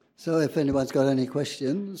So if anyone's got any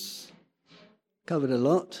questions, covered a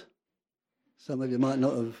lot. Some of you might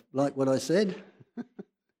not have liked what I said.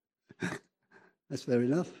 That's fair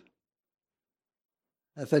enough.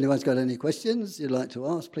 If anyone's got any questions you'd like to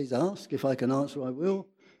ask, please ask. If I can answer, I will.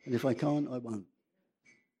 And if I can't, I won't.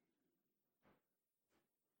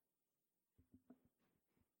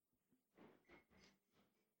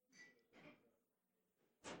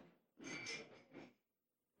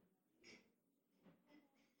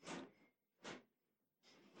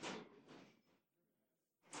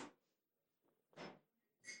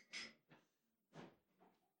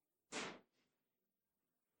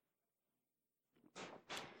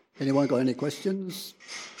 Anyone got any questions?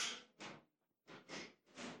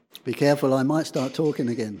 Be careful, I might start talking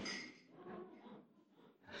again.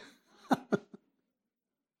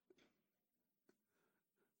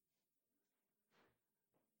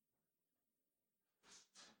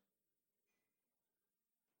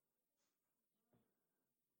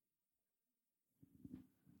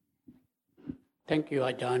 Thank you,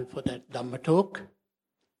 Ajahn, for that Dhamma talk.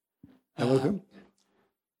 You're welcome.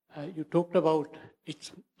 You talked about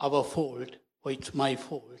it's our fault or it's my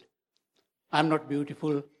fault. I'm not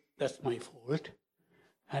beautiful, that's my fault.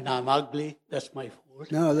 And I'm ugly, that's my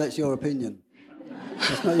fault. No, that's your opinion.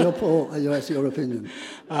 That's not your fault, that's your opinion.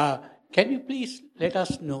 Can you please let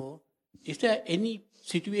us know, is there any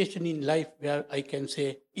situation in life where I can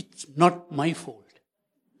say, it's not my fault?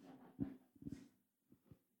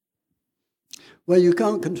 Well, you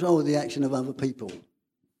can't control the action of other people.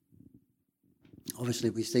 Obviously,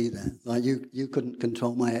 we see that. Like you couldn't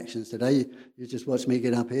control my actions today. You just watched me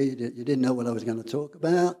get up here. You didn't know what I was going to talk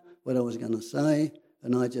about, what I was going to say,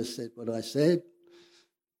 and I just said what I said.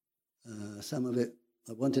 Some of it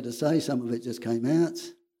I wanted to say, some of it just came out.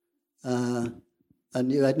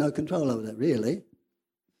 And you had no control over that, really.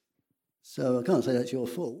 So I can't say that's your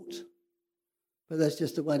fault. But that's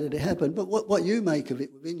just the way that it happened. But what you make of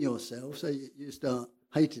it within yourself, so you start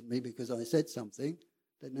hating me because I said something,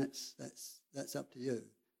 then that's up to you.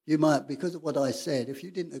 You might, because of what I said, if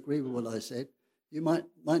you didn't agree with what I said, you might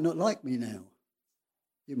not like me now.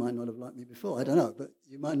 You might not have liked me before, I don't know, but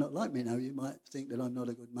you might not like me now. You might think that I'm not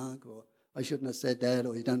a good monk, or I shouldn't have said that,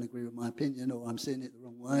 or you don't agree with my opinion, or I'm seeing it the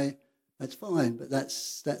wrong way. That's fine, but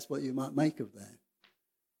that's what you might make of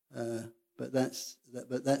that.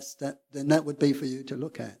 Then that would be for you to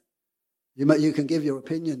look at. You can give your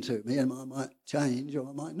opinion to me, and I might change or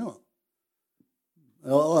I might not.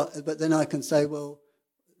 But then I can say, well,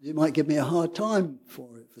 you might give me a hard time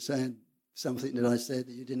for it, for saying something that I said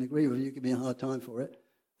that you didn't agree with. You give me a hard time for it.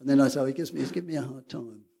 And then I say, he's giving me a hard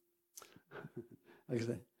time. I can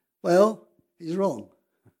say, well, he's wrong.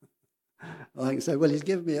 I can say, well, he's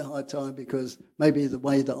giving me a hard time because maybe the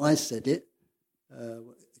way that I said it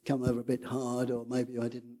come over a bit hard, or maybe I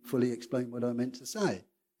didn't fully explain what I meant to say.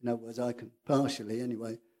 In other words, I can partially,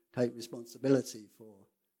 anyway, take responsibility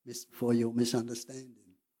for your misunderstanding.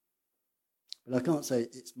 But I can't say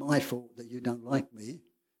it's my fault that you don't like me.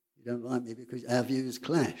 You don't like me because our views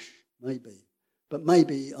clash, maybe. But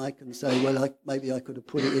maybe I can say, well, maybe I could have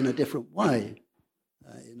put it in a different way,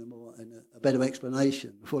 in a better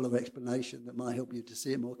explanation, a fuller explanation that might help you to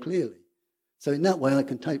see it more clearly. So in that way, I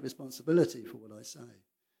can take responsibility for what I say.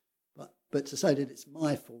 But to say that it's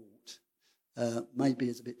my fault maybe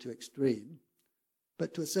is a bit too extreme.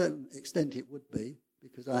 But to a certain extent it would be,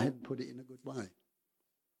 because I hadn't put it in a good way.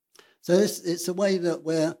 So it's a way that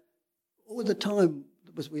where all the time,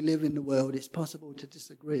 as we live in the world, it's possible to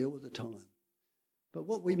disagree all the time. But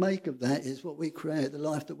what we make of that is what we create, the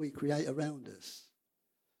life that we create around us.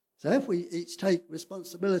 So if we each take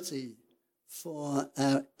responsibility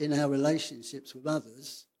in our relationships with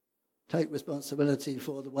others, take responsibility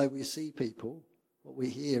for the way we see people, what we're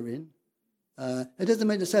hearing. It doesn't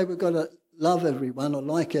mean to say we've got to love everyone or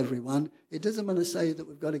like everyone. It doesn't mean to say that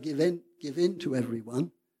we've got to give in to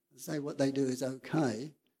everyone and say what they do is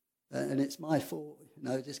okay, and it's my fault.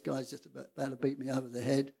 This guy's just about to beat me over the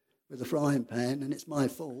head with a frying pan, and it's my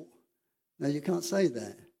fault. No, you can't say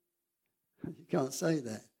that. You can't say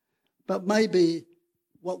that. But maybe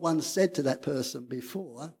what one said to that person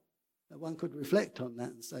before, one could reflect on that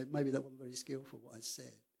and say, maybe that wasn't very skillful what I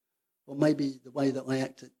said. Or maybe the way that I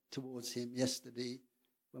acted towards him yesterday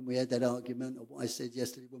when we had that argument, or what I said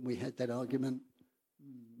yesterday when we had that argument,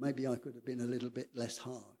 maybe I could have been a little bit less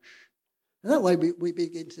harsh. And that way we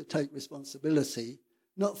begin to take responsibility,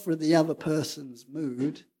 not for the other person's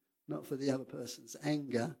mood, not for the other person's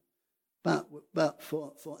anger, but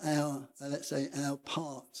for our, let's say, our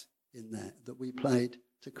part in that we played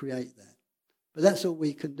to create that. But that's all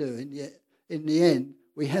we can do. And yet, in the end,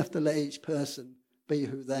 we have to let each person be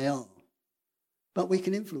who they are. But we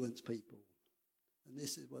can influence people. And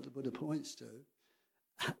this is what the Buddha points to.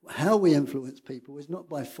 How we influence people is not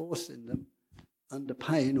by forcing them under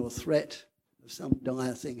pain or threat of some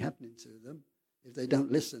dire thing happening to them if they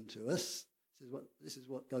don't listen to us. This is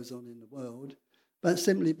what goes on in the world. But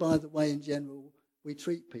simply by the way, in general, we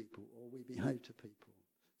treat people or we behave to people.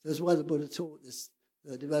 That's why the Buddha taught this,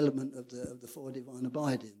 the development of the four divine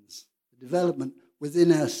abidings. The development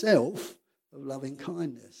within ourselves of loving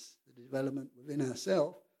kindness. The development within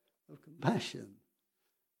ourselves of compassion.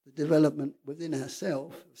 The development within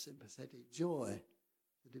ourselves of sympathetic joy.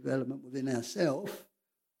 The development within ourselves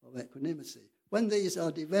of equanimity. When these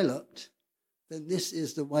are developed, then this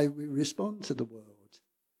is the way we respond to the world,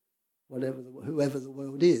 whoever the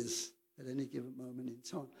world is at any given moment in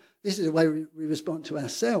time. This is the way we respond to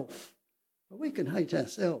ourselves. Well, we can hate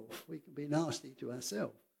ourselves. We can be nasty to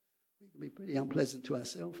ourselves. We can be pretty unpleasant to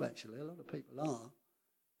ourselves, actually. A lot of people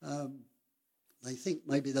are. They think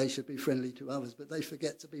maybe they should be friendly to others, but they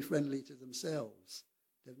forget to be friendly to themselves.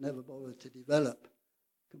 They've never bothered to develop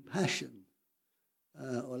compassion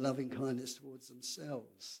or loving kindness towards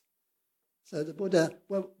themselves. So the Buddha,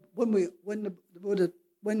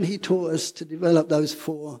 when he taught us to develop those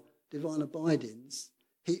four divine abidings,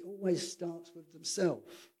 he always starts with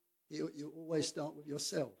himself. You always start with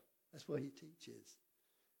yourself. That's what he teaches.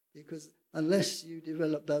 Because unless you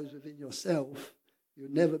develop those within yourself, you'll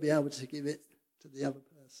never be able to give it to the other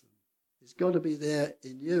person. It's got to be there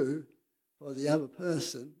in you for the other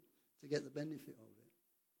person to get the benefit of it.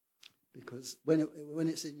 Because when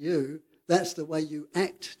it's in you, that's the way you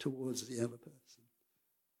act towards the other person.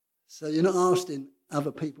 So you're not asking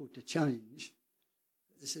other people to change.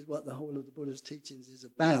 This is what the whole of the Buddha's teachings is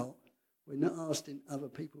about. We're not asking other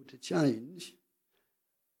people to change.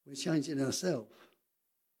 We're changing ourselves.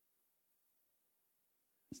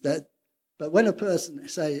 But when a person,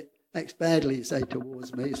 say, acts badly, say,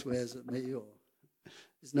 towards me, swears at me, or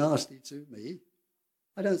is nasty to me,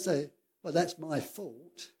 I don't say, well, that's my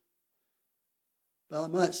fault. But I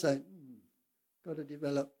might say, got to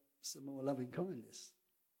develop some more loving kindness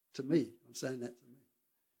to me. I'm saying that to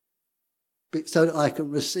me. So that I can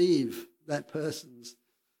receive that person's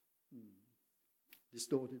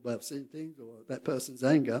distorted way of seeing things or that person's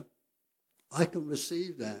anger. I can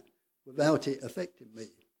receive that without it affecting me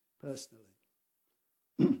personally.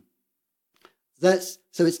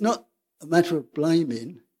 So it's not a matter of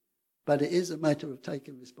blaming, but it is a matter of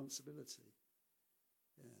taking responsibility.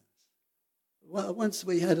 Yes. Well, once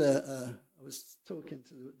we had I was talking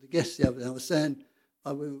to the guests the other day, I was saying,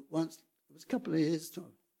 it was a couple of years,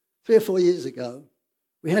 3 or 4 years ago,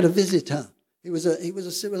 we had a visitor. He was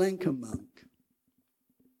a Sri Lankan monk.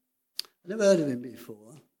 I never heard of him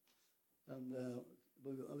before. And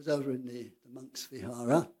I was over in the monks'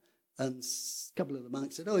 vihara, and a couple of the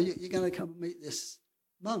monks said, you're going to come and meet this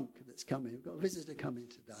monk that's coming. We've got a visitor coming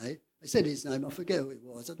today. They said his name. I forget who it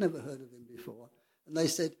was. I'd never heard of him before. And they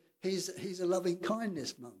said, he's a loving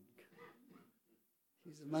kindness monk.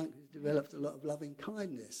 He's a monk who's developed a lot of loving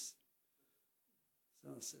kindness. So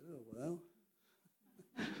I said, well,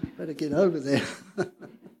 better get over there.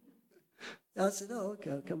 I said, okay,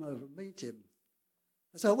 I'll come over and meet him.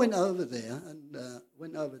 So I went over there and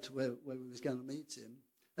went over to where we was going to meet him.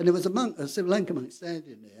 And there was a Sri Lankan monk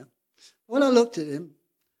standing there. When I looked at him,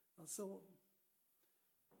 I thought,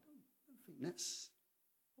 I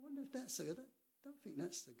wonder if that's the guy. I don't think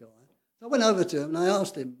that's the guy. So I went over to him and I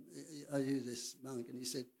asked him, are you this monk? And he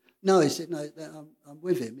said, no. He said, no, I'm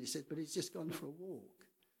with him. He said, but he's just gone for a walk.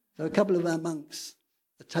 So a couple of our monks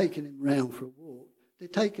are taking him round for a walk. They're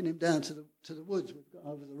taking him down to the woods we've got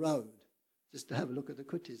over the road just to have a look at the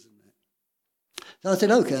kutis and that. So I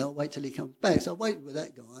said, okay, I'll wait till he comes back. So I waited with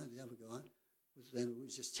that guy, the other guy. We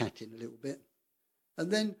was just chatting a little bit.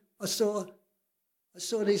 And then I saw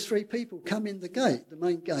these 3 people come in the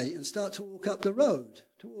main gate, and start to walk up the road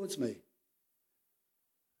towards me.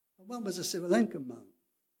 And one was a Sri Lankan monk.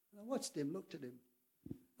 And I watched him, looked at him,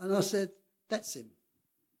 and I said, that's him.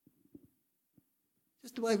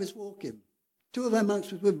 Just the way he was walking. 2 of our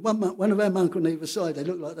monks was with him. One of our monks on either side. They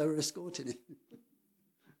looked like they were escorting him.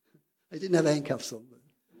 They didn't have handcuffs on.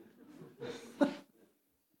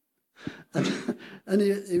 And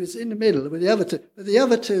he was in the middle with the other 2. But the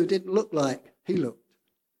other 2 didn't look like he looked.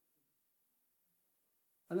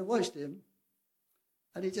 And I watched him,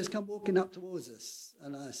 and he just come walking up towards us.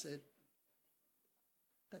 And I said,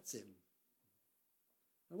 that's him.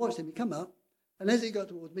 I watched him, he come up, and as he got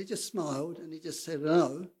towards me, he just smiled, and he just said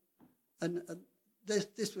hello. And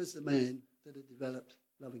this was the man that had developed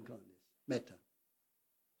loving kindness, metta.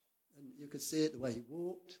 And you could see it, the way he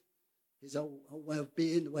walked, his whole way of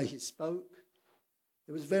being, the way he spoke.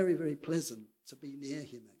 It was very, very pleasant to be near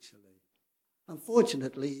him, actually.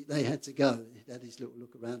 Unfortunately, they had to go. He had his little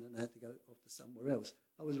look around and they had to go off to somewhere else.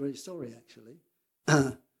 I was very sorry, actually,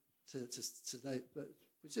 but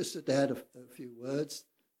we just stood there, had a few words,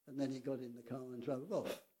 and then he got in the car and drove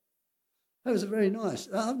off. That was very nice.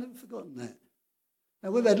 I've never forgotten that.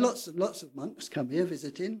 Now, we've had lots and lots of monks come here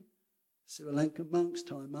visiting, Sri Lankan monks,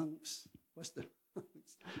 Thai monks, Western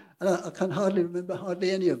monks, and I can hardly remember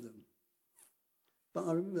any of them. But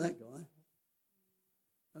I remember that guy,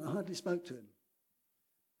 and I hardly spoke to him.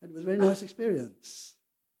 And it was a very nice experience,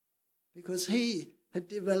 because he had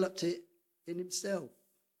developed it in himself.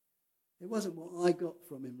 It wasn't what I got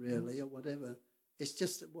from him, really, or whatever. It's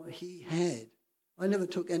just that what he had. I never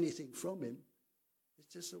took anything from him.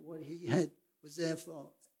 It's just that what he had was there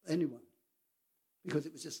for anyone, because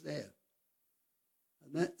it was just there.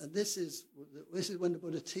 And this is when the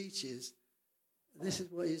Buddha teaches. This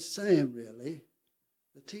is what he's saying, really.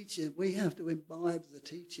 The teaching, we have to imbibe the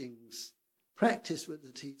teachings, practice with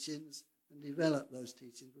the teachings, and develop those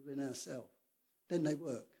teachings within ourselves. Then they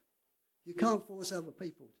work. You can't force other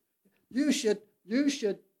people. You should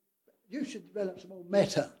develop some more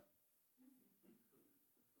metta.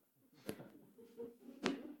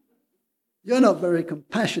 You're not very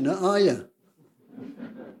compassionate, are you?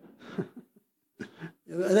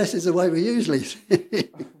 This is the way we usually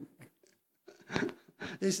think.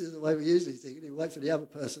 This is the way we usually think. You wait for the other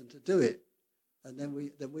person to do it, and then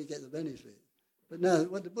we get the benefit. But no,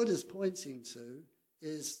 what the Buddha's pointing to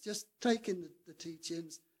is just taking the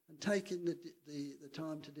teachings and taking the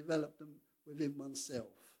time to develop them within oneself.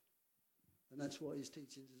 And that's what his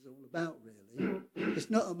teachings is all about, really. It's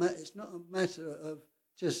not a matter of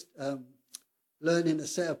just learning a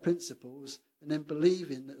set of principles and then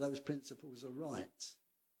believing that those principles are right,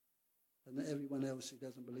 and that everyone else who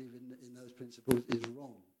doesn't believe in those principles is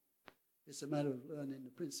wrong. It's a matter of learning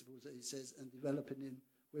the principles that he says and developing them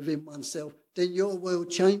within oneself. Then your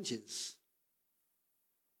world changes.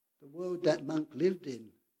 The world that monk lived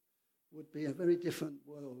in would be a very different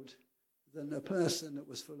world than a person that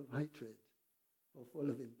was full of hatred or full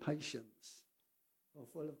of impatience or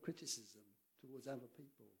full of criticism towards other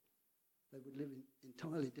people. They would live in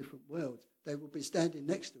entirely different worlds. They would be standing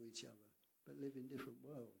next to each other, but live in different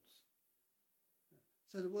worlds.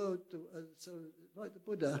 So the world, so like the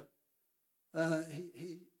Buddha,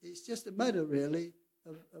 it's just a matter really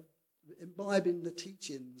of imbibing the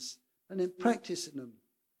teachings and then practicing them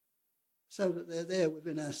so that they're there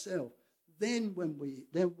within ourselves. Then when we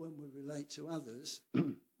relate to others,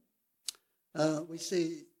 we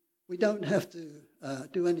see we don't have to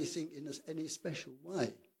do anything in any special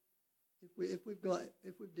way. If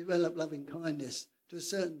we've developed loving kindness to a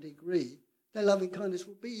certain degree, that loving kindness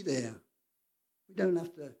will be there. We don't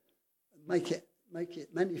have to make it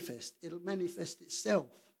manifest. It'll manifest itself.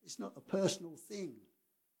 It's not a personal thing.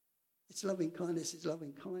 It's loving kindness is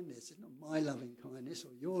loving kindness. It's not my loving kindness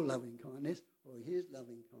or your loving kindness or his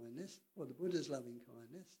loving kindness or the Buddha's loving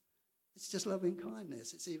kindness. It's just loving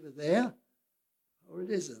kindness. It's either there or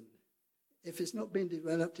it isn't. If it's not been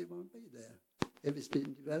developed, it won't be there. If it's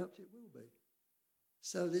been developed, it will be.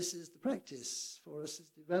 So this is the practice for us to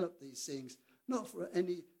develop these things, not for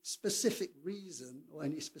any specific reason or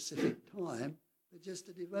any specific time, but just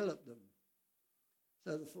to develop them.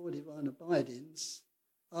 So the 4 divine abidings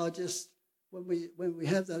are just when we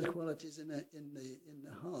have those qualities in the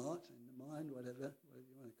heart, in the mind, whatever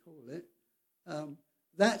you want to call it.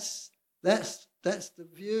 That's the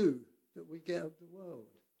view that we get of the world.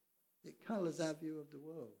 It colours our view of the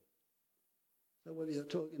world. So whether you're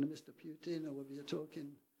talking to Mr. Putin or whether you're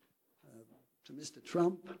talking to Mr.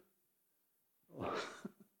 Trump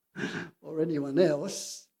or anyone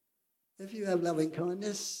else, if you have loving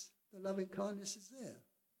kindness, the loving kindness is there.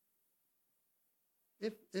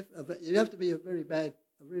 You have to be a really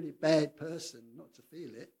bad person not to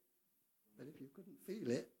feel it. But if you couldn't feel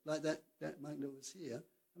it, like that monk that was here,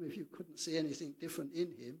 I mean, if you couldn't see anything different in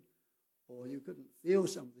him, or you couldn't feel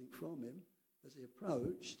something from him as he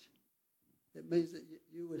approached, it means that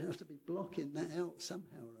you would have to be blocking that out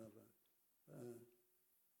somehow or other,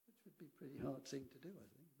 which would be a pretty hard thing to do, I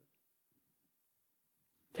think.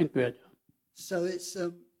 Thank you, Ajahn. So it's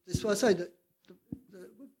this is why I say that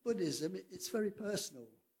with Buddhism, it's very personal.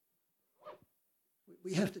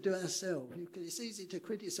 We have to do it ourselves. It's easy to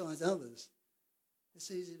criticise others. It's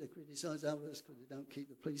easy to criticise others because they don't keep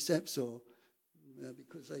the precepts, or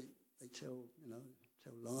because they tell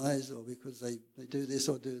lies, or because they do this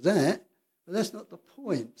or do that. But that's not the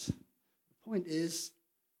point. The point is,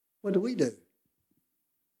 what do we do?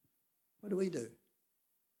 What do we do?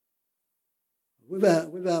 With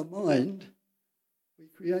our mind, we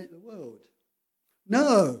create the world.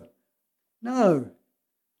 No, No.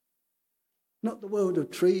 Not the world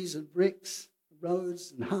of trees and bricks,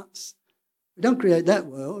 roads and huts. We don't create that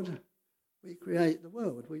world. We create the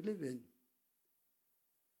world we live in.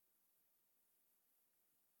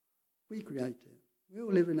 We create it. We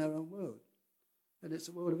all live in our own world. And it's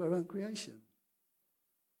a world of our own creation.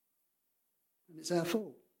 And it's our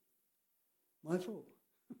fault. My fault.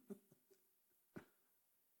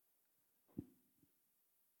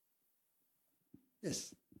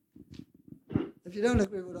 Yes. If you don't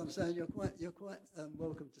agree with what I'm saying, you're quite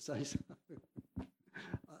welcome to say so.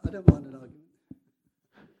 I don't mind an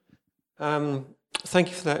argument. Thank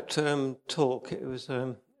you for that talk. It was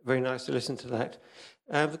very nice to listen to that.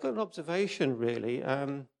 I've got an observation, really.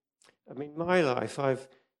 In my life, I've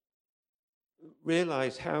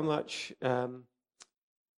realised how much,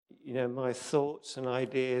 my thoughts and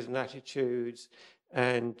ideas and attitudes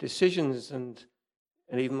and decisions and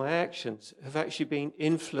even my actions have actually been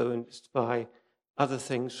influenced by other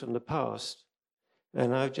things from the past.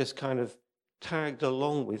 And I've just kind of tagged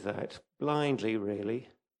along with that, blindly, really.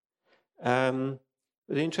 But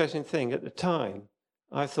the interesting thing, at the time,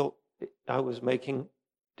 I thought I was making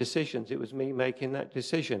decisions. It was me making that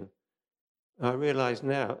decision. I realise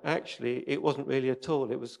now, actually, it wasn't really at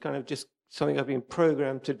all. It was kind of just something I've been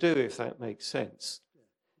programmed to do, if that makes sense.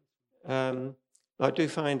 I do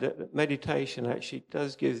find that meditation actually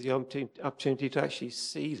does give the opportunity to actually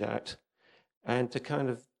see that and to kind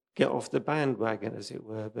of get off the bandwagon, as it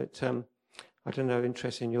were. But I don't know,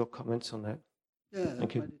 interested in your comments on that. Yeah,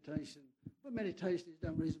 Thank you. Meditation. Well, meditation is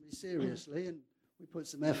done reasonably seriously, and we put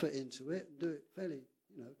some effort into it and do it fairly,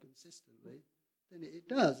 consistently. Then it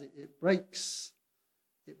does. It breaks.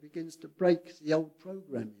 It begins to break the old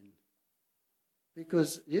programming.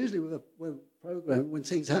 Because usually with a program, when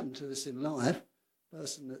things happen to us in life, a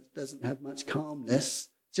person that doesn't have much calmness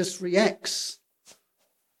just reacts.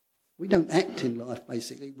 We don't act in life,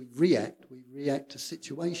 basically. We react. We react to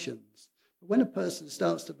situations. But when a person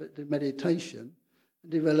starts to do meditation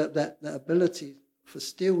and develop that ability for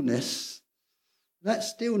stillness, that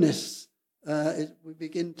stillness we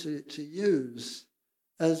begin to use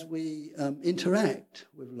as we interact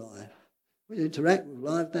with life. When you interact with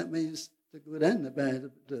life, that means the good and the bad,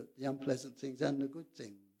 the unpleasant things and the good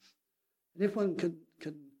things. And if one can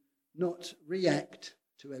not react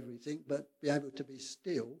to everything, but be able to be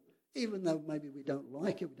still, even though maybe we don't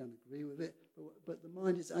like it, we don't agree with it, but the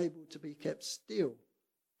mind is able to be kept still,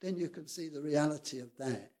 then you can see the reality of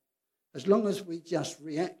that. As long as we just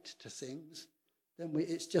react to things, then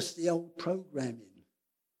it's just the old programming.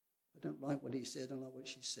 I don't like what he said, I don't like what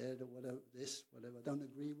she said, or whatever, I don't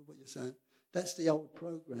agree with what you're saying. That's the old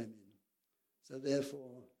programming. So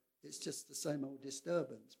therefore, it's just the same old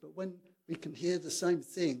disturbance. But when we can hear the same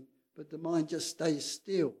thing, but the mind just stays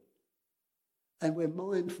still, and we're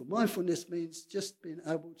mindful. Mindfulness means just being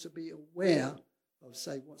able to be aware of,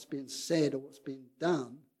 say, what's being said or what's being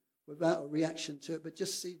done without a reaction to it, but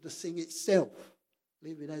just see the thing itself,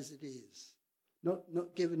 leave it as it is, not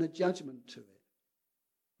giving a judgment to it.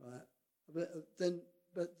 Right?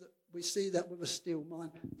 But we see that with a still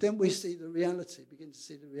mind. Then we see the reality, begin to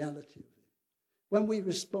see the reality of it. When we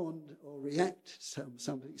respond or react to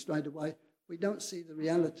something straight away, we don't see the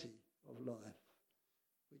reality of life.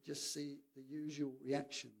 We just see the usual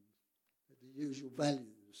reaction, the usual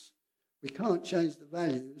values. We can't change the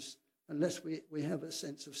values unless we have a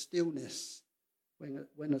sense of stillness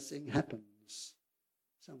when a thing happens,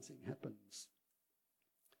 something happens.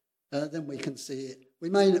 Then we can see it. We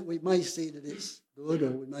may see that it's good,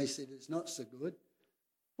 or we may see that it's not so good.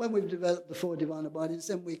 When we've developed the four divine abidings,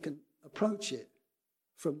 then we can approach it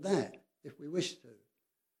from that, if we wish to.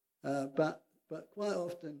 But quite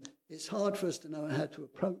often, it's hard for us to know how to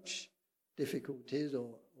approach difficulties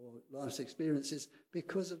or life's experiences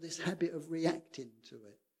because of this habit of reacting to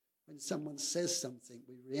it. When someone says something,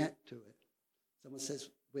 we react to it. Someone says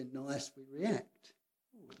we're nice, we react.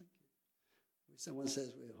 Oh, thank you. When someone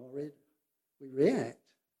says we're horrid, we react.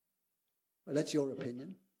 Well, that's your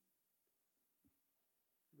opinion.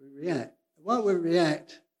 We react. While we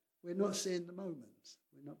react, we're not seeing the moment.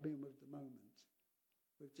 We're not being with the moment.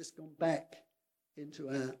 We've just gone back into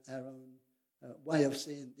our own way of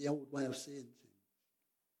seeing, the old way of seeing things.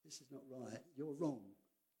 This is not right. You're wrong.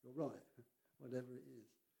 You're right. Whatever it is.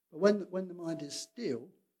 But when the mind is still,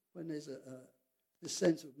 when there's this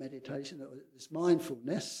sense of meditation, this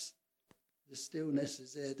mindfulness, the stillness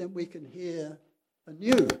is there, then we can hear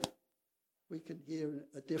anew. We can hear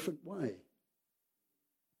a different way.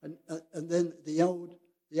 And then the old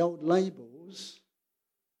labels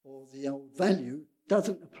or the old value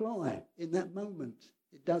doesn't apply in that moment.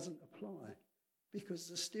 It doesn't apply because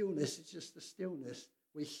the stillness is just the stillness.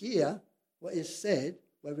 We hear what is said,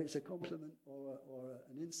 whether it's a compliment or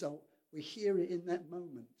an insult, we hear it in that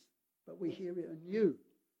moment, but we hear it anew.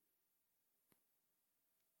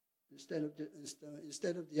 Instead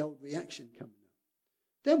of the old reaction coming up.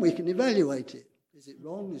 Then we can evaluate it. Is it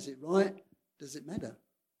wrong? Is it right? Does it matter?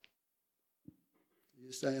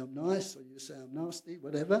 You say I'm nice or you say I'm nasty,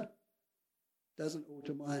 whatever. Doesn't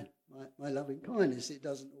alter my loving kindness. It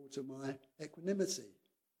doesn't alter my equanimity.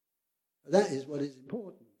 That is what is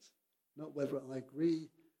important. Not whether I agree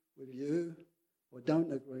with you or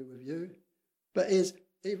don't agree with you, but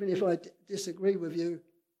even if I disagree with you,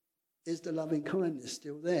 is the loving kindness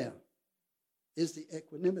still there? Is the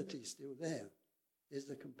equanimity still there? Is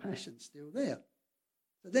the compassion still there?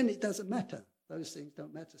 So then it doesn't matter. Those things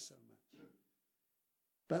don't matter so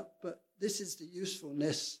much. But this is the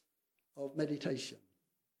usefulness of meditation.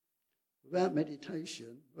 Without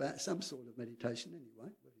meditation, without some sort of meditation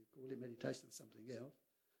anyway, whether you call it meditation or something else,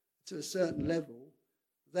 to a certain level,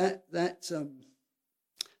 that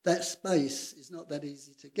space is not that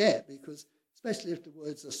easy to get, because especially if the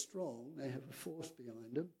words are strong, they have a force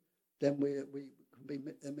behind them, then we can be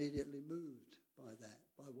immediately moved by that,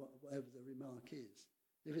 by whatever the remark is.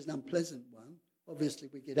 If it's an unpleasant one, obviously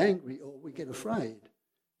we get angry or we get afraid.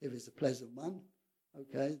 If it's a pleasant one,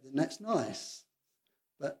 okay, then that's nice.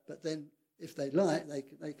 But then if they like,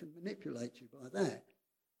 they can manipulate you by that.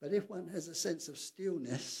 But if one has a sense of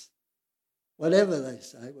stillness, whatever they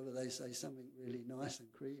say, whether they say something really nice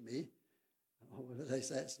and creamy, or whether they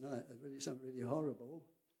say it's not something really horrible,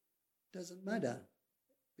 doesn't matter,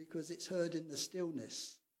 because it's heard in the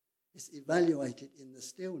stillness. It's evaluated in the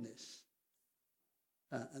stillness.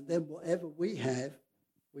 And then whatever we have,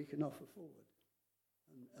 we can offer forward.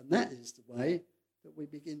 And that is the way that we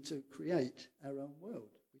begin to create our own world.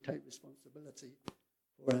 We take responsibility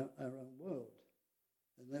for our own world.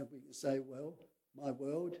 And then we can say, well, my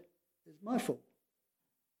world is my fault.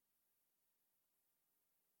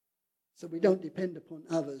 So we don't depend upon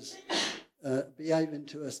others behaving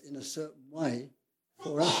to us in a certain way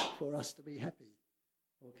for us to be happy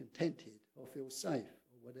or contented or feel safe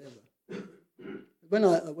or whatever.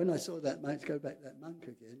 When I saw that monk, go back to that monk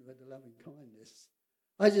again, who had the loving kindness,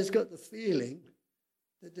 I just got the feeling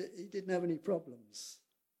that he didn't have any problems.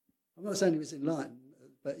 I'm not saying he was enlightened,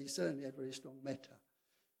 but he certainly had very strong metta.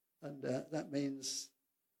 And that means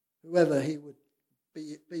whoever he would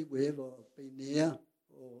be with or be near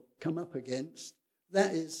or come up against,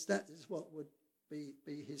 that is what would be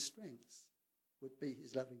his strength, would be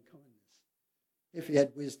his loving kindness. If he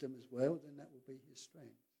had wisdom as well, then that would be his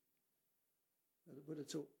strength. But the Buddha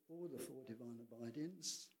taught all the four divine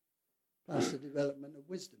abidings, plus the development of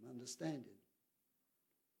wisdom, understanding.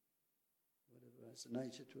 Whatever has the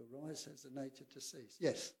nature to arise has the nature to cease.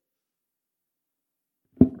 Yes?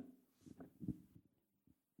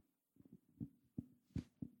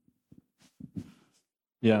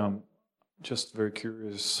 Yeah, I'm just very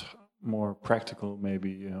curious, more practical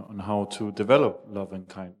maybe, on how to develop love and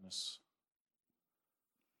kindness.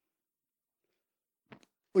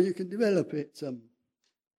 Well, you can develop it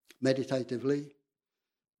meditatively.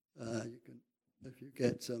 You can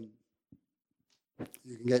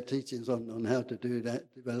get teachings on how to do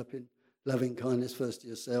that, developing loving kindness first to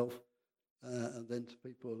yourself, and then to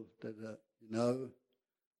people that you know,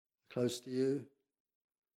 close to you,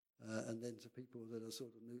 and then to people that are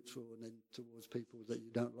sort of neutral, and then towards people that you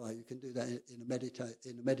don't like. You can do that in a meditative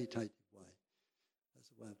way.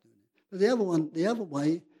 That's a way of doing it. But the other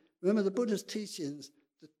way, remember the Buddha's teachings.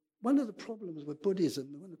 One of the problems with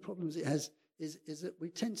Buddhism, one of the problems it has, is that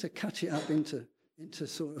we tend to cut it up into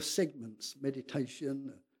sort of segments.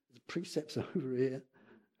 Meditation, the precepts over here,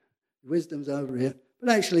 wisdom's over here.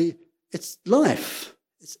 But actually, it's life.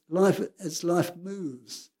 It's life as life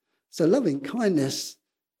moves. So loving kindness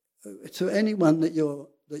to anyone that you're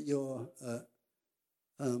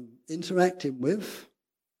interacting with,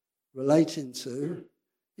 relating to,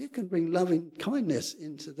 you can bring loving kindness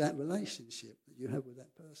into that relationship that you have with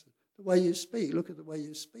that person. The way you speak, look at the way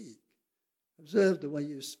you speak. Observe the way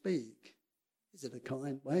you speak. Is it a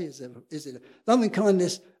kind way? Is it loving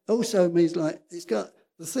kindness also means it's got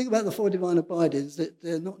the thing about the four divine abidings that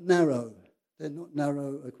they're not narrow. They're not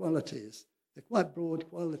narrow qualities. They're quite broad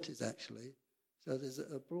qualities actually. So there's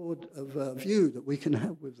a broad view that we can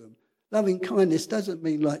have with them. Loving kindness doesn't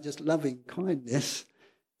mean like just loving kindness.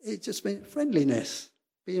 It just means friendliness.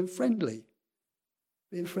 Being friendly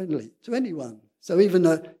to anyone. So even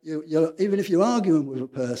though even if you're arguing with a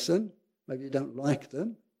person, maybe you don't like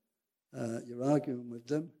them, you're arguing with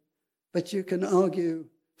them, but you can argue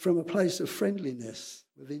from a place of friendliness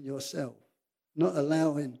within yourself, not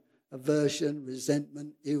allowing aversion,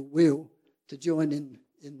 resentment, ill will to join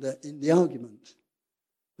in the argument,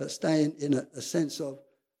 but staying in a sense of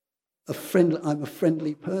I'm a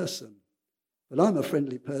friendly person, but I'm a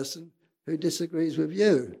friendly person who disagrees with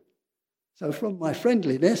you. So from my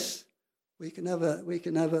friendliness, we can have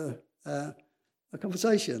a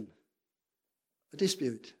conversation, a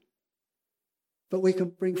dispute. But we can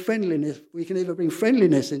bring friendliness. We can either bring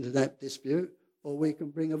friendliness into that dispute, or we can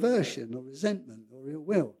bring aversion or resentment or ill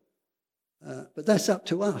will. But that's up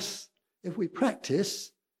to us. If we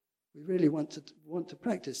practice, we really want to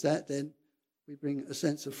practice that, then we bring a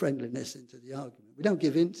sense of friendliness into the argument. We don't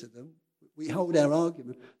give in to them. We hold our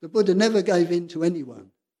argument. The Buddha never gave in to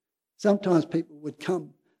anyone. Sometimes people would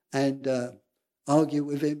come and argue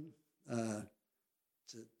with him, to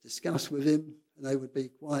discuss with him, and they would be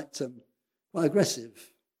quite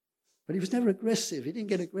aggressive. But he was never aggressive. He didn't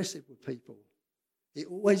get aggressive with people. He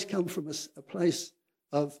always come from a place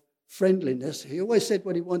of friendliness. He always said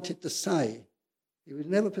what he wanted to say. He was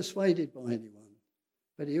never persuaded by anyone.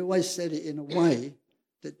 But he always said it in a way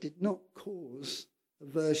that did not cause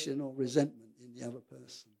aversion or resentment in the other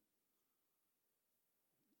person.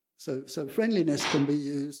 So friendliness can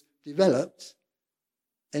be developed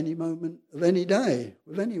any moment of any day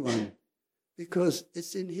with anyone, because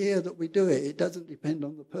it's in here that we do it. It doesn't depend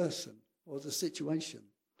on the person or the situation,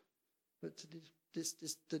 but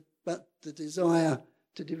the desire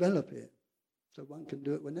to develop it. So one can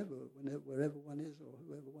do it wherever one is or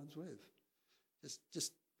whoever one's with.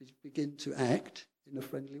 Just begin to act in a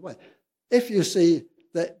friendly way. If you see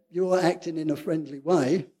that you're acting in a friendly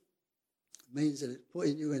way, it means that it's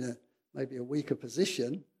putting you in maybe a weaker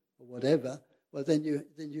position or whatever, well then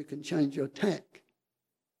you can change your tack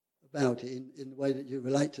about it in the way that you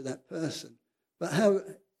relate to that person. But how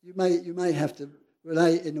you may have to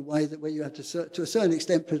relate in a way that where you have to a certain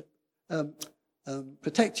extent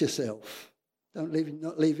protect yourself. Not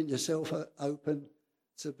leaving yourself open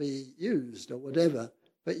to be used or whatever,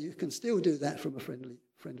 but you can still do that from a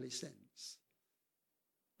friendly sense.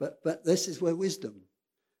 But this is where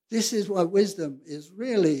this is why wisdom is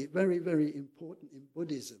really very, very important in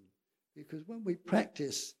Buddhism, because when we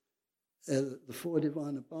practice the four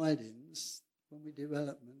divine abidings, when we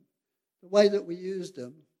develop them, the way that we use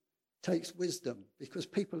them takes wisdom, because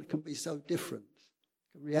people can be so different,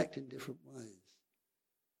 can react in different ways.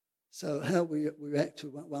 So how we react to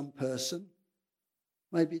one person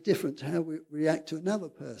may be different to how we react to another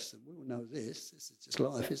person. We all know this. This is just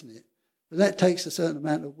life, isn't it? But that takes a certain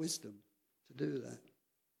amount of wisdom to do that.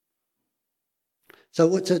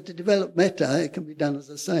 So to develop metta, it can be done, as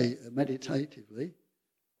I say, meditatively,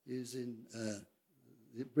 using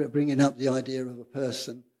bringing up the idea of a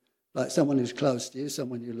person, like someone who's close to you,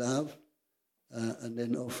 someone you love, and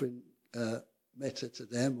then offering metta to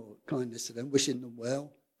them or kindness to them, wishing them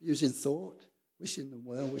well, using thought, wishing them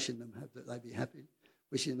well, wishing them that they be happy,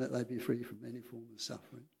 wishing that they be free from any form of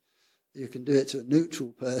suffering. You can do it to a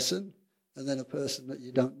neutral person, and then a person that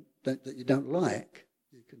you don't like.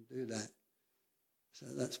 You can do that. So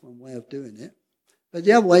that's one way of doing it. But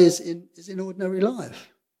the other way is in ordinary life.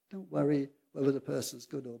 Don't worry whether the person's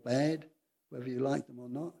good or bad, whether you like them or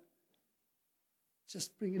not.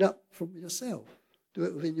 Just bring it up from yourself. Do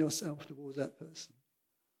it within yourself towards that person.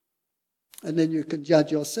 And then you can judge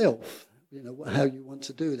yourself, how you want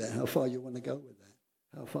to do that, how far you want to go with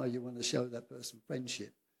that, how far you want to show that person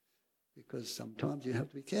friendship. Because sometimes you have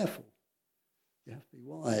to be careful. You have to be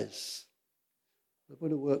wise.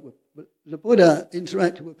 The Buddha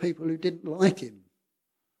interacted with people who didn't like him.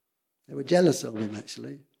 They were jealous of him,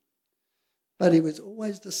 actually. But he was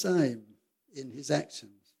always the same in his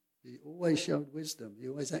actions. He always showed wisdom. He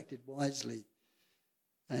always acted wisely.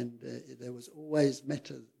 And there was always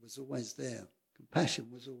metta, was always there. Compassion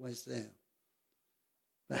was always there.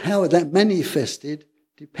 But how that manifested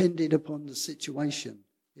depended upon the situation.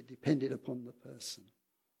 It depended upon the person.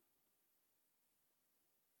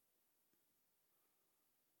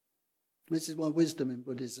 This is why wisdom in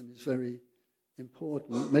Buddhism is very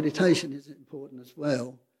important. Meditation is important as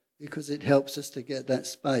well, because it helps us to get that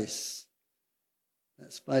space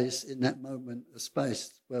in that moment, a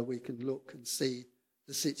space where we can look and see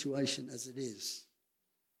the situation as it is.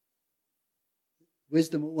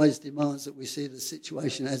 Wisdom always demands that we see the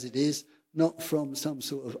situation as it is, not from some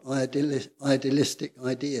sort of idealistic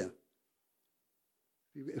idea.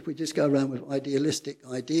 If we just go around with idealistic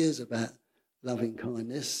ideas about loving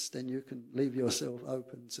kindness, then you can leave yourself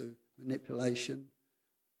open to manipulation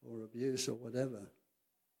or abuse or whatever.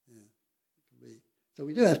 Yeah. So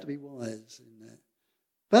we do have to be wise in that.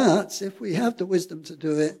 But if we have the wisdom to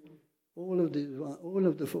do it, all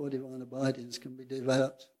of the four divine abidings can be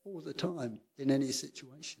developed all the time in any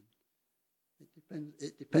situation.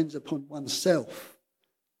 It depends upon oneself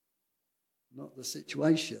not the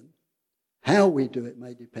situation. How we do it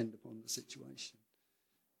may depend upon the situation.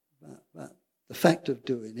 But the fact of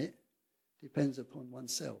doing it depends upon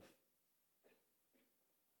oneself.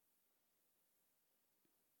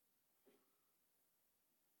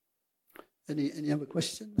 Any other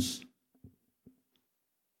questions?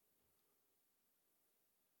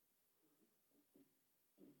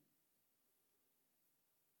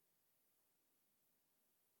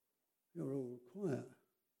 You're all quiet.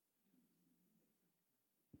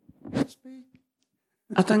 Speak.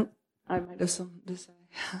 I think I might have something to say.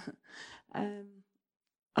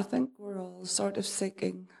 I think we're all sort of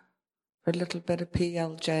seeking for a little bit of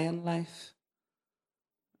PLJ in life.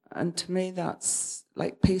 And to me, that's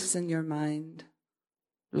like peace in your mind,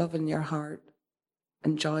 love in your heart,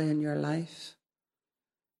 and joy in your life.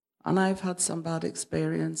 And I've had some bad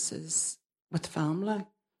experiences with family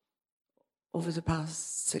over the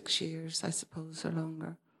past 6 years, I suppose, or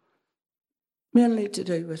longer. Mainly to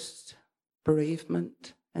do with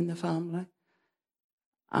bereavement in the family.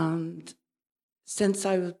 And since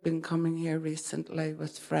I've been coming here recently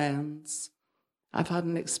with friends, I've had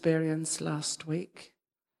an experience last week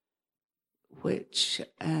which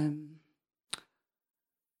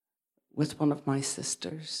with one of my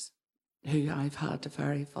sisters who I've had a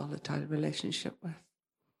very volatile relationship with.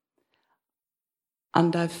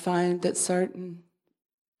 And I've found that certain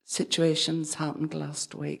situations happened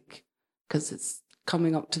last week because it's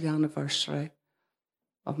coming up to the anniversary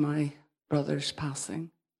of my brother's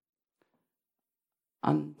passing.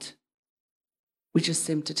 And we just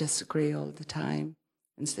seem to disagree all the time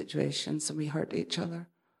in situations and we hurt each other.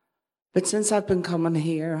 But since I've been coming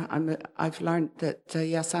here, I've learned that,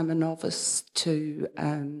 yes, I'm a novice to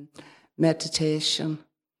meditation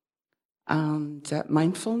and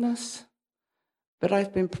mindfulness. But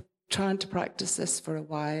I've been trying to practice this for a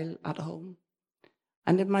while at home.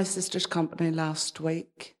 And in my sister's company last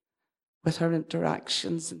week, with her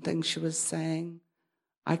interactions and things she was saying,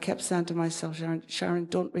 I kept saying to myself, Sharon,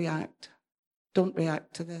 don't react. Don't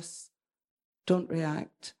react to this. Don't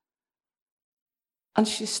react. And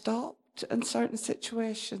she stopped in certain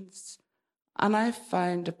situations. And I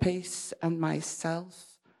found a peace in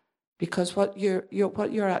myself because what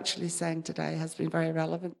you're actually saying today has been very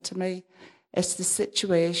relevant to me. It's the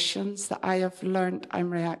situations that I have learned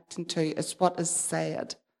I'm reacting to. It's what is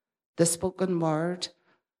said, the spoken word,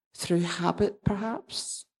 through habit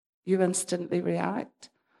perhaps. You instantly react.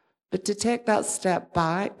 But to take that step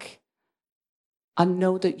back and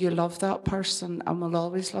know that you love that person and will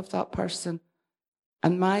always love that person.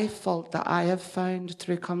 And my fault that I have found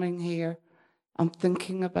through coming here and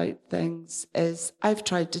thinking about things is I've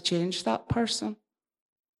tried to change that person.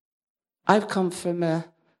 I've come from a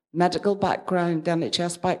medical background,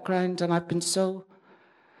 NHS background, and I've been so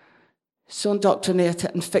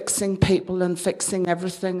indoctrinated in fixing people and fixing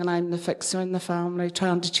everything, and I'm the fixer in the family,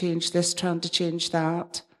 trying to change this, trying to change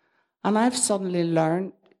that. And I've suddenly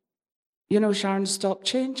learned, Sharon, stop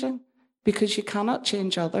changing because you cannot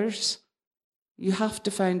change others. You have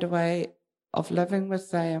to find a way of living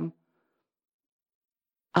with them.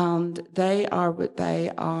 And they are what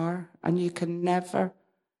they are, and you can never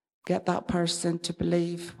get that person to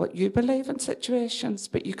believe what you believe in situations,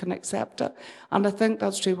 but you can accept it. And I think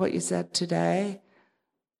that's true what you said today.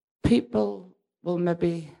 People will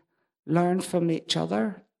maybe learn from each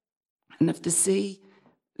other. And if they see,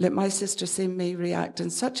 let my sister see me react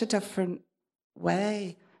in such a different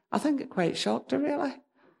way, I think it quite shocked her, really.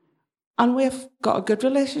 And we've got a good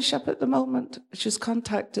relationship at the moment. She's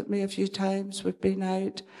contacted me a few times. We've been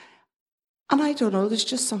out. And I don't know, there's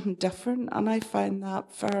just something different. And I find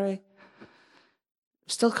that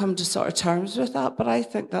still come to sort of terms with that. But I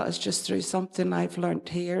think that is just through something I've learned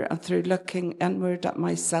here and through looking inward at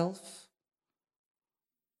myself.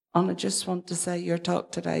 And I just want to say your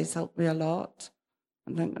talk today has helped me a lot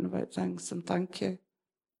in thinking about things. And thank you.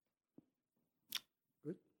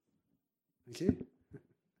 Good. Thank you.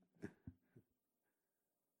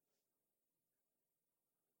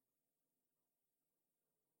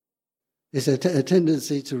 There's a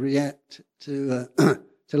tendency to react to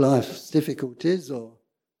life's difficulties or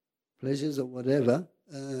pleasures or whatever.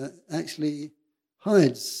 Actually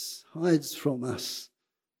hides from us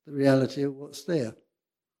the reality of what's there.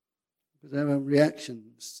 Because our own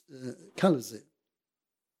reactions colours it.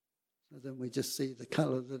 So then we just see the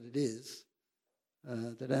colour that it is,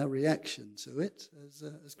 that our reaction to it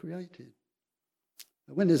has created.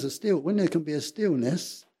 And when there can be a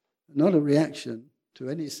stillness, not a reaction to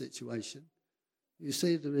any situation, you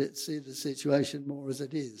see the situation more as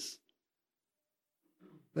it is.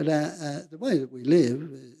 But the way that we live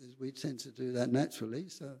is we tend to do that naturally.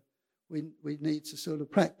 So we need to sort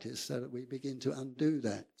of practice so that we begin to undo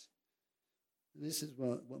that. And this is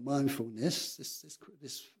what mindfulness,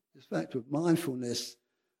 this fact of mindfulness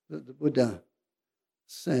that the Buddha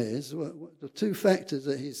says, the two factors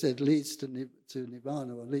that he said leads to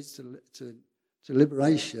nirvana, or leads to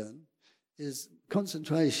liberation, is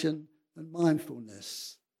concentration and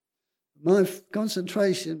mindfulness.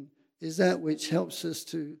 Concentration is that which helps us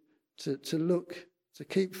to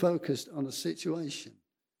keep focused on a situation.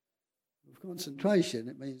 With concentration,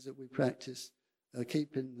 it means that we practice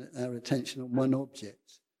keeping our attention on one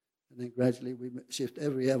object, and then gradually we shift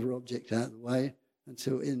every other object out of the way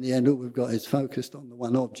until in the end all we've got is focused on the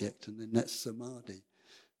one object, and then that's samadhi.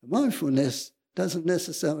 The mindfulness doesn't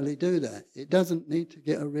necessarily do that. It doesn't need to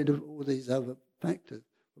get rid of all these other factors.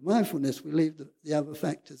 With mindfulness, we leave the other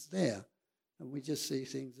factors there, and we just see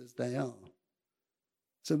things as they are.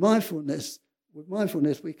 So with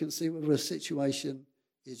mindfulness, we can see whether a situation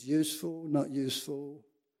is useful, not useful,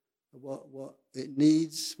 what it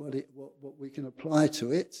needs, what we can apply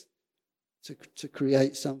to it to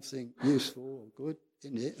create something useful or good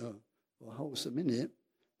in it, or wholesome in it.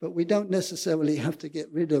 But we don't necessarily have to get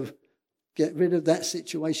rid of that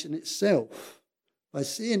situation itself. By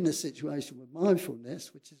seeing the situation with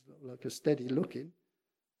mindfulness, which is like a steady looking,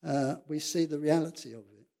 we see the reality of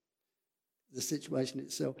it, the situation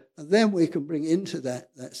itself. And then we can bring into that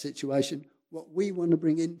situation what we want to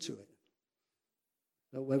bring into it.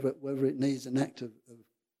 So whether it needs an act of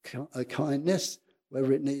kindness,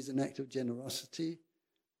 whether it needs an act of generosity,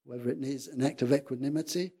 whether it needs an act of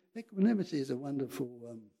equanimity. Equanimity is a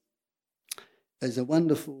wonderful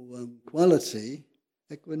quality.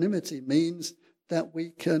 Equanimity means that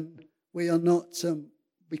we are not,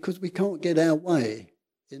 because we can't get our way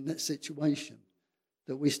in that situation,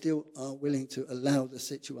 that we still are willing to allow the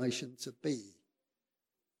situation to be.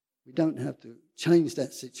 We don't have to change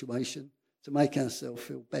that situation to make ourselves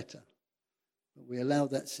feel better. But we allow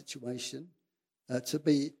that situation to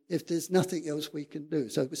be if there's nothing else we can do.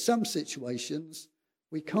 So with some situations,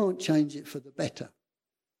 we can't change it for the better.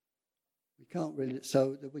 We can't really,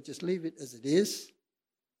 so that we just leave it as it is,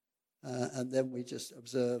 and then we just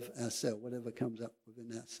observe ourselves, whatever comes up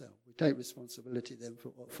within ourselves. We take responsibility then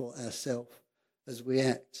for ourselves as we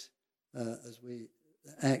act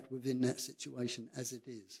within that situation as it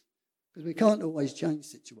is. Because we can't always change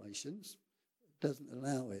situations. It doesn't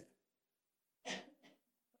allow it.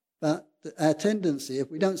 But our tendency,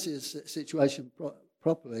 if we don't see a situation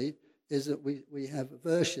properly, is that we have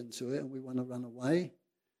aversion to it and we want to run away,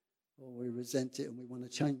 or we resent it and we want to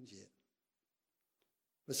change it.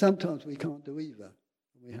 But sometimes we can't do either,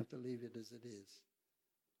 and we have to leave it as it is.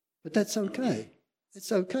 But that's okay.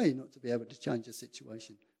 It's okay not to be able to change a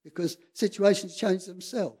situation, because situations change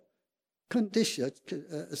themselves.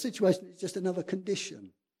 A situation is just another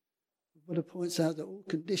condition. Buddha points out that all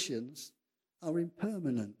conditions are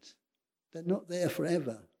impermanent. They're not there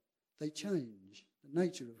forever. They change. The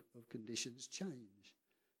nature of conditions change.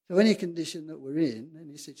 So any condition that we're in,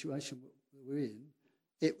 any situation that we're in,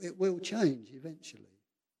 it will change eventually.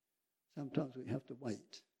 Sometimes we have to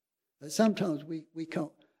wait. But sometimes we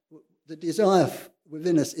can't. The desire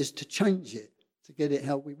within us is to change it, to get it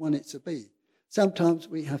how we want it to be. Sometimes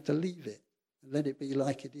we have to leave it and let it be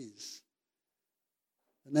like it is.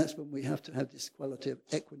 And that's when we have to have this quality of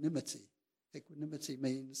equanimity. Equanimity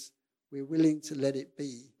means we're willing to let it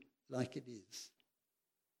be like it is.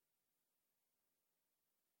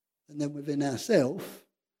 And then within ourselves,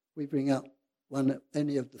 we bring up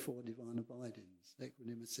any of the four divine abidings,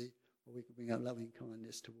 equanimity, or we can bring up loving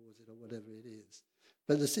kindness towards it, or whatever it is.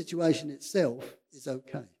 But the situation itself is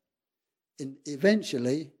okay.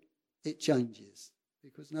 Eventually, it changes,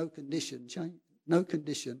 because no condition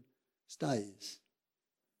stays.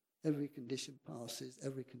 Every condition passes,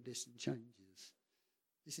 every condition changes.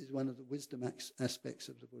 This is one of the wisdom aspects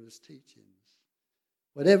of the Buddha's teachings.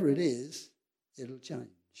 Whatever it is, it'll change.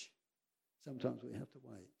 Sometimes we have to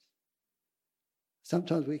wait.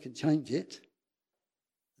 Sometimes we can change it,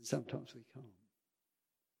 and sometimes we can't.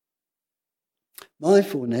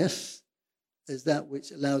 Mindfulness is that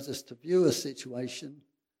which allows us to view a situation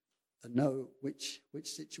and know which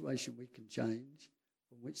situation we can change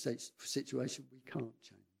and which situation we can't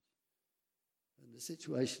change. And the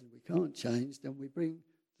situation we can't change, then we bring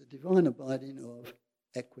the divine abiding of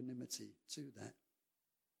equanimity to that.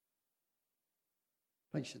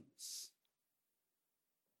 Patience.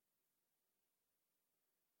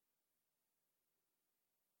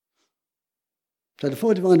 So the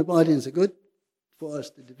four divine abidings are good for us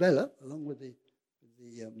to develop, along with the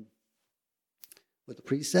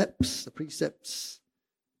precepts. The precepts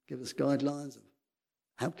give us guidelines of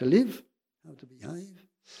how to live, how to behave.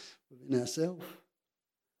 within ourselves.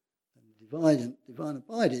 And divine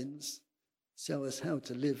abidings show us how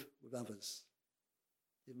to live with others,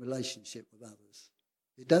 in relationship with others.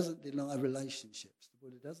 It doesn't deny relationships. The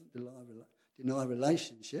Buddha doesn't deny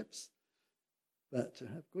relationships, but to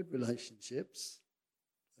have good relationships,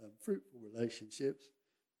 fruitful relationships,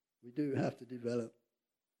 we do have to develop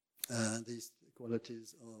these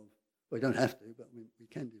qualities of, well, we don't have to, but we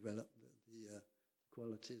can develop the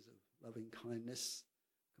qualities of loving kindness,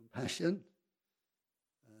 compassion,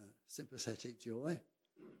 sympathetic joy.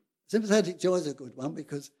 Sympathetic joy is a good one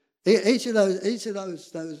because each of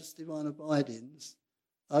those divine abidings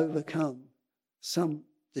overcome some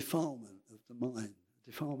defilement of the mind,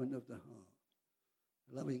 defilement of the heart.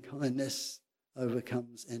 Loving kindness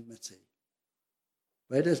overcomes enmity.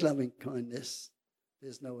 Where there's loving kindness,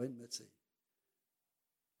 there's no enmity.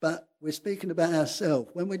 But we're speaking about ourselves.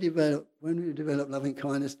 When we develop loving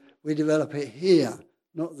kindness, we develop it here,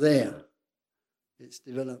 not there. It's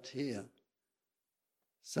developed here.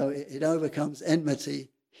 So it overcomes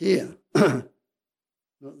enmity here, not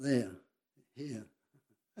there, here.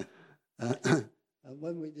 And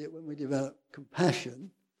when we develop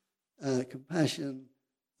compassion, compassion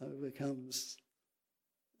overcomes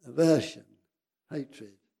aversion,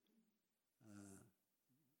 hatred,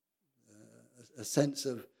 a sense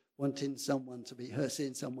of wanting someone to be hurt,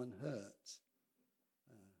 seeing someone hurt.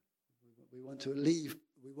 We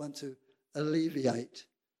want to alleviate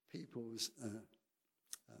people's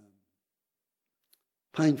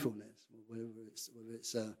painfulness, whether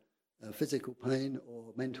it's physical pain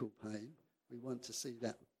or mental pain. We want to see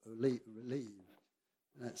that relieved.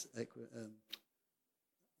 That's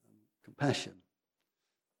compassion.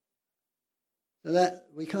 So that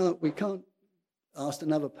we can't ask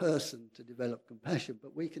another person to develop compassion,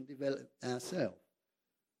 but we can develop ourselves.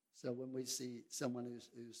 So when we see someone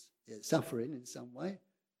who's suffering in some way,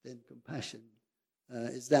 then compassion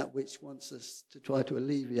is that which wants us to try to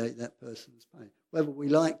alleviate that person's pain. Whether we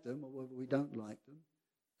like them or whether we don't like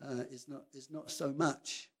them is not so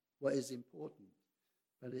much what is important,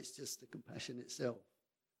 but it's just the compassion itself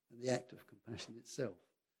and the act of compassion itself,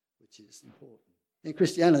 which is important. In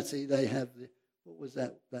Christianity, they have what was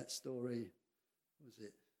that story? Was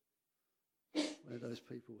it where those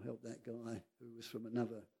people helped that guy who was from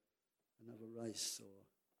another race, or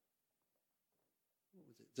what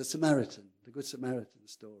was it? The Good Samaritan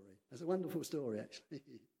story. It's a wonderful story,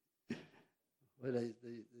 actually, where this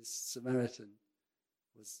Samaritan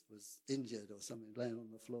was injured or something, laying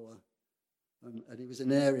on the floor, and he was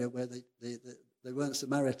in an area where they weren't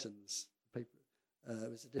Samaritans. People,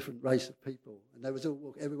 it was a different race of people, and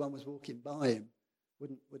everyone was walking by him,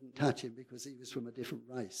 wouldn't touch him because he was from a different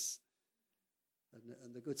race.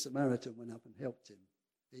 And the Good Samaritan went up and helped him,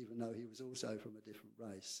 even though he was also from a different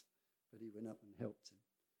race. But he went up and helped him.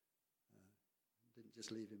 Didn't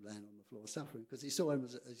just leave him laying on the floor suffering, because he saw him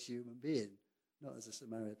as a human being, not as a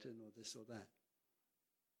Samaritan or this or that.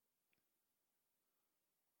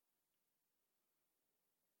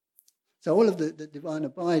 So all of the divine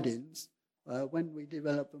abidings, when we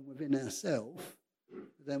develop them within ourselves,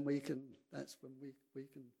 then that's when we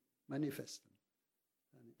can manifest them.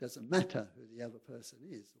 And it doesn't matter who the other person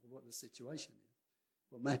is or what the situation is.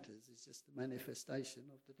 What matters is just the manifestation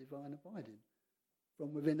of the divine abiding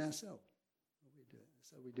from within ourselves. We do it.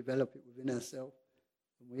 So we develop it within ourselves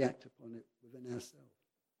and we act upon it within ourselves.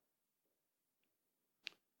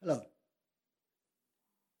 Hello.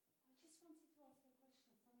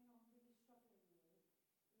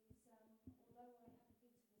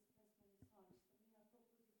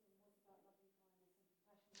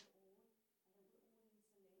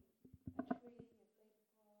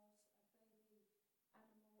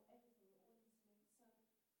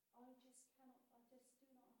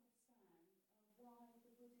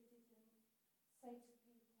 Say to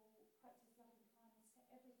people, practice loving kindness to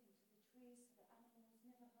everything, to the trees, to the animals,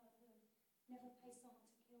 never hurt them, never pay someone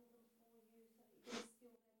to kill them for you, so that you can steal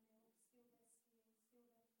their milk, steal their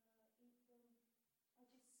skin, steal their fur, eat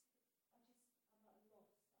them. I'm at a loss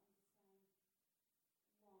to understand why. That's not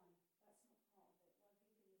part of it, why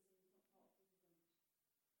veganism is not part of Buddhism.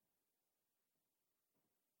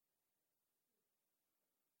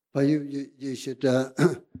 Well, you should,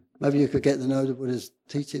 maybe you could get to know the Buddha's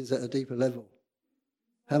teachings at a deeper level.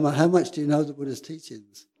 How much do you know the Buddha's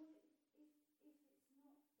teachings?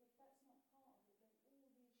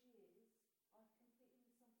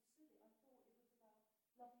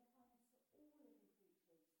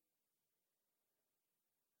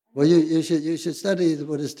 Well, you should study the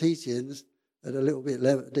Buddha's teachings at a little bit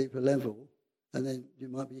deeper level, and then you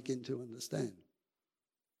might begin to understand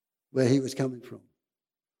where he was coming from.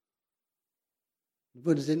 The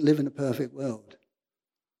Buddha didn't live in a perfect world.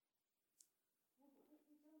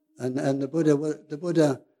 And the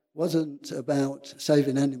Buddha wasn't about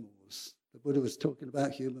saving animals. The Buddha was talking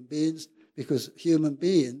about human beings, because human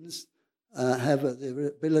beings have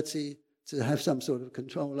the ability to have some sort of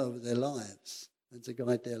control over their lives and to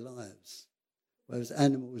guide their lives. Whereas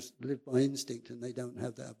animals live by instinct and they don't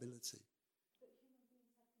have that ability.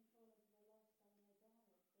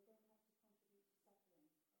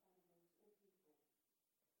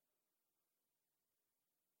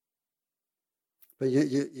 But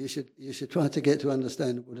you should try to get to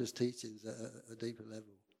understand the Buddha's teachings at a deeper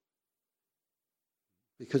level,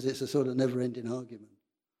 because it's a sort of never-ending argument.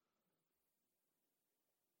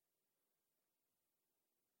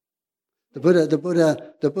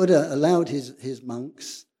 The Buddha allowed his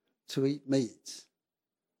monks to eat meat,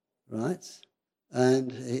 right?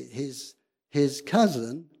 And his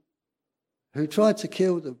cousin, who tried to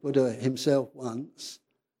kill the Buddha himself once,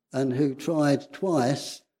 and who tried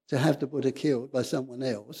twice to have the Buddha killed by someone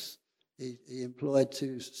else, he employed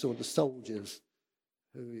two sort of soldiers,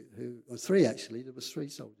 or three actually, there was three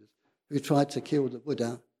soldiers, who tried to kill the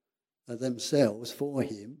Buddha themselves for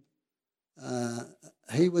him.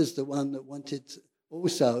 He was the one that wanted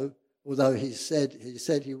also, although he said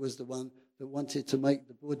he was the one that wanted to make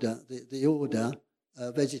the Buddha, the order,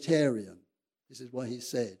 vegetarian. This is what he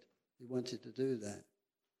said. He wanted to do that.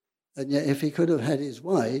 And yet if he could have had his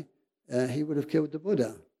way, he would have killed the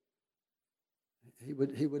Buddha.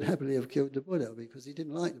 He would happily have killed the Buddha, because he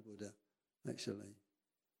didn't like the Buddha, actually.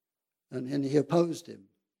 And he opposed him.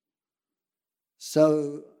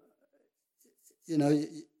 So,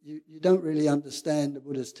 you don't really understand the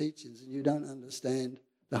Buddha's teachings, and you don't understand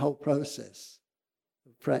the whole process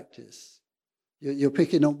of practice. You're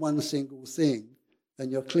picking on one single thing,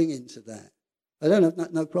 and you're clinging to that. I don't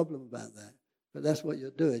have no problem about that, but that's what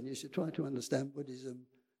you're doing. You should try to understand Buddhism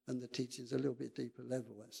and the teachings a little bit deeper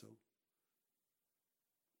level, that's all.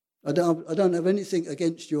 I don't have anything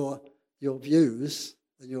against your views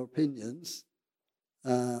and your opinions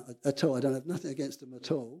at all. I don't have nothing against them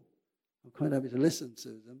at all. I'm quite happy to listen to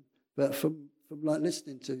them. But from like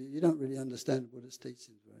listening to you, you don't really understand Buddha's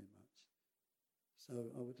teachings very much. So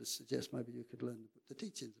I would just suggest maybe you could learn the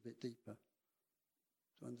teachings a bit deeper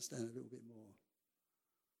to understand a little bit more.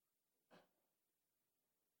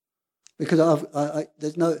 Because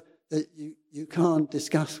there's no... You can't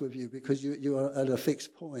discuss with you, because you are at a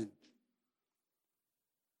fixed point.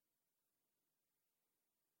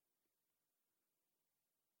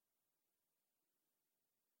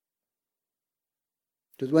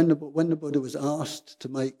 Because when the Buddha was asked to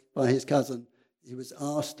make, by his cousin, he was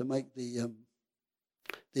asked to make the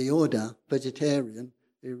order vegetarian,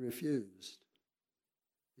 he refused.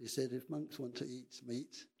 He said if monks want to eat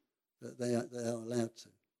meat, that they are allowed to.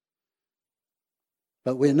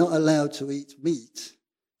 But we're not allowed to eat meat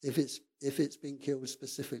if it's been killed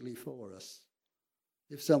specifically for us.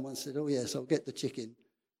 If someone said, oh yes, I'll get the chicken.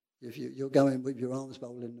 If you're going with your alms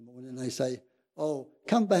bowl in the morning, they say, oh,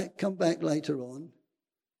 come back later on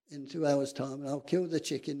in 2 hours' time, and I'll kill the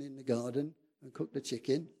chicken in the garden and cook the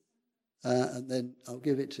chicken, and then I'll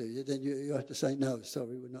give it to you. Then you have to say, no,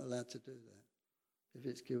 sorry, we're not allowed to do that. If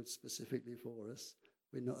it's killed specifically for us,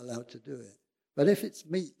 we're not allowed to do it. But if it's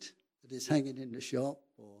meat that is hanging in the shop,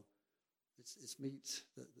 or it's meat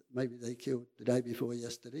that maybe they killed the day before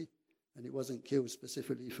yesterday, and it wasn't killed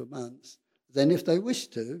specifically for months, then if they wish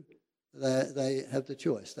to, they have the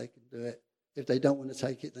choice. They can do it. If they don't want to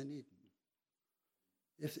take it, they needn't.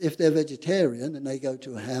 If they're vegetarian and they go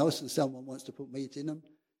to a house and someone wants to put meat in them,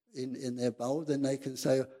 in their bowl, then they can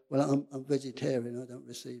say, well, I'm vegetarian, I don't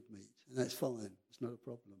receive meat. And that's fine. It's not a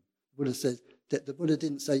problem. The Buddha says that the Buddha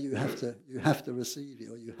didn't say you have to receive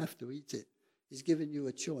it or you have to eat it. He's given you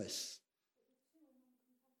a choice.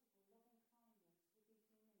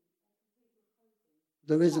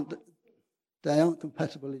 There isn't. They aren't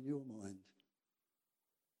compatible in your mind.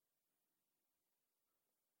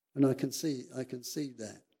 And I can see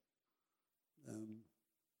that.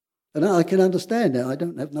 And I can understand that. I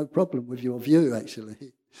don't have no problem with your view,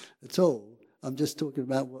 actually, at all. I'm just talking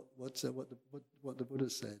about what the Buddha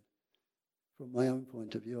said. From my own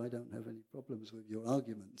point of view, I don't have any problems with your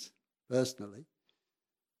arguments, personally.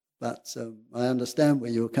 But I understand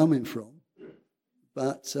where you're coming from.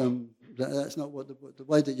 But that's not what the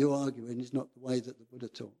way that you're arguing is not the way that the Buddha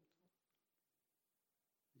taught.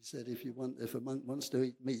 He said if a monk wants to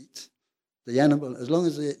eat meat, the animal, as long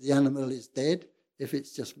as the animal is dead, if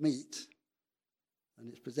it's just meat, and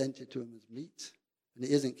it's presented to him as meat, and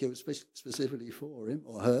it isn't killed specifically for him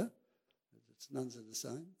or her, it's none of the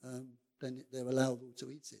same, then they're allowable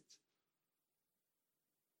to eat it.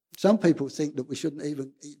 Some people think that we shouldn't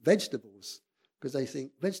even eat vegetables because they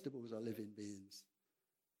think vegetables are living beings.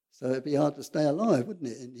 So it'd be hard to stay alive, wouldn't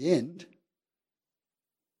it, in the end?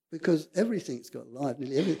 Because everything's got life,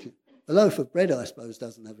 nearly everything. A loaf of bread, I suppose,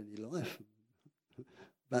 doesn't have any life.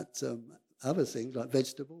 But other things like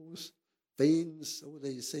vegetables, beans, all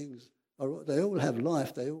these things, they all have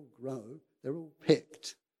life, they all grow, they're all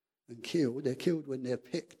picked and killed. They're killed when they're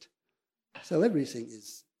picked. So everything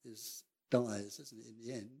dies, isn't it, in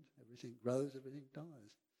the end? Everything grows, everything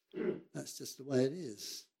dies. That's just the way it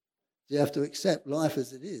is. You have to accept life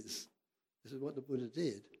as it is. This is what the Buddha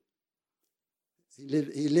did.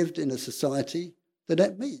 He lived in a society that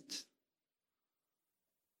ate meat.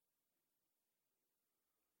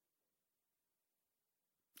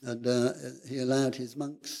 And he allowed his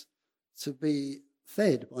monks to be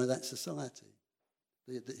fed by that society.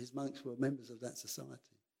 His monks were members of that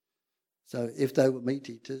society. So if they were meat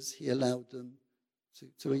eaters, he allowed them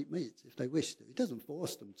to eat meat if they wished to. He doesn't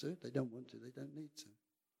force them to. If they don't want to, they don't need to.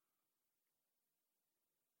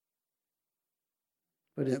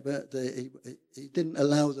 But he didn't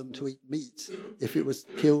allow them to eat meat if it was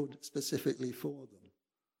killed specifically for them.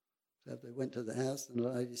 So if they went to the house and the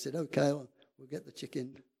lady said, okay, we'll get the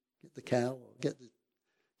chicken, get the cow, or get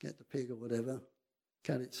the pig or whatever,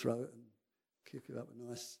 cut its throat and cook it up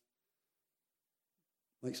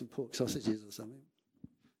make some pork sausages or something.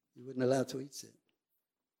 You wouldn't allow to eat it.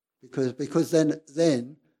 Because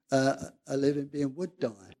then a living being would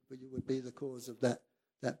die, but you would be the cause of that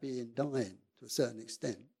being dying to a certain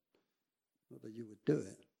extent. Not that you would do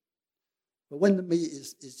it. But when the meat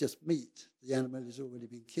is just meat, the animal has already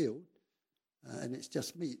been killed, and it's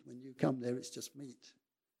just meat. When you come there, it's just meat.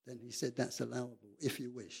 Then he said that's allowable, if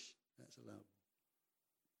you wish. That's allowable.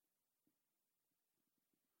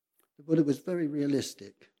 The Buddha was very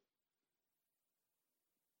realistic.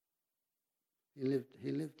 He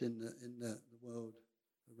lived in the world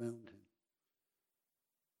around him.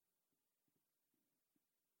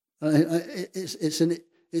 It's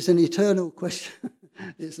an eternal question.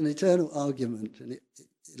 It's an eternal argument, and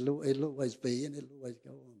it'll always be, and it'll always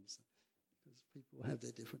go on. So, because people have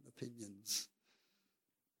their different opinions.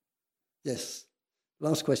 Yes.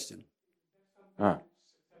 Last question.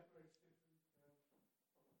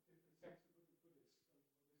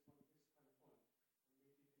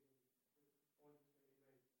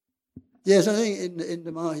 Yes, I think in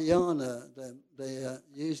the Mahayana, they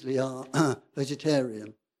usually are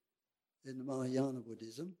vegetarian. In the Mahayana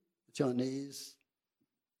Buddhism, the Chinese,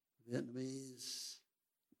 Vietnamese,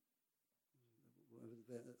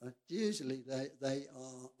 usually they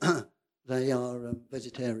are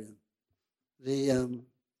vegetarian. The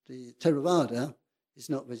Theravada is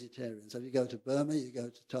not vegetarian. So if you go to Burma, you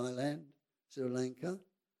go to Thailand, Sri Lanka,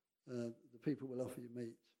 the people will offer you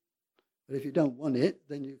meat. But if you don't want it,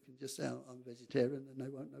 then you can just say, I'm vegetarian, and they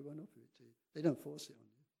won't offer it to you. They don't force it on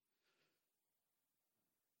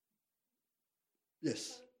you.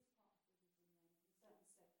 Yes.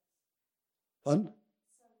 Pardon?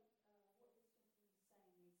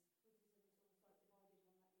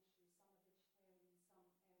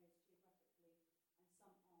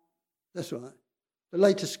 That's right. The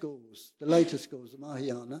later schools, the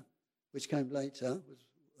Mahayana, which came later,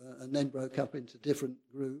 and then broke up into different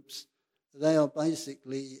groups, they are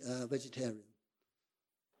basically vegetarian.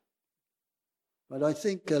 But I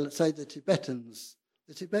think, let's say the Tibetans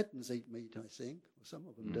eat meat, I think, or some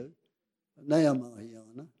of them do, and they are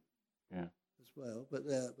Mahayana as well. But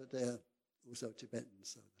they're also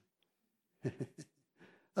Tibetans. So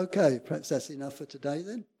okay, perhaps that's enough for today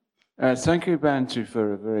then. Thank you, Bantu,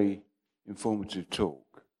 for a very informative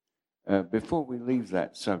talk. Before we leave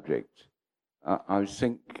that subject, I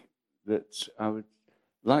think that I would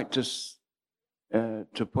like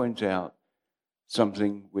to point out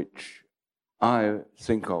something which I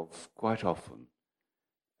think of quite often.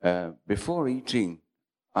 Before eating,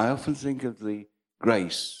 I often think of the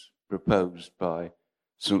grace proposed by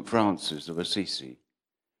St. Francis of Assisi.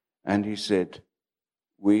 And he said,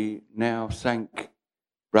 we now thank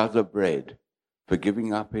Brother Bread for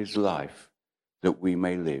giving up his life that we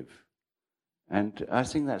may live. And I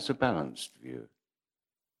think that's a balanced view.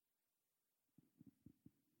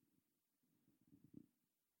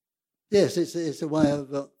 Yes, it's a way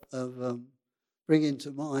of bringing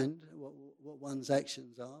to mind what one's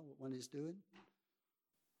actions are, what one is doing.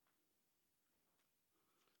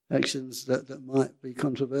 Actions that might be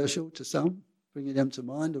controversial to some, bringing them to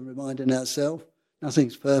mind and reminding ourselves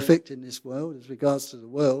nothing's perfect in this world as regards to the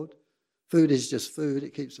world. Food is just food,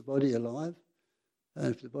 it keeps the body alive.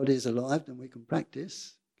 And if the body is alive, then we can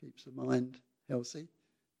practice, keeps the mind healthy.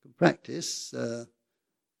 We can practice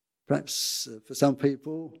perhaps for some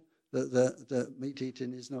people that meat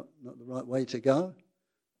eating is not the right way to go.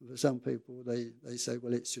 For some people, they say,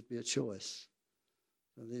 well, it should be a choice.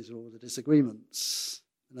 So these are all the disagreements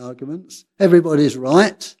and arguments. Everybody's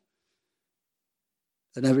right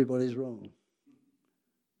and everybody's wrong.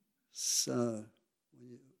 So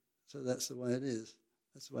that's the way it is.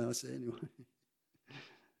 That's the way I see it anyway.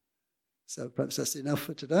 So perhaps that's enough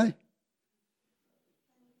for today.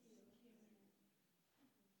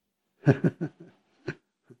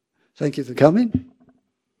 Thank you for coming.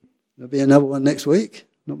 There'll be another one next week.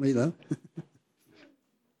 Not me, though.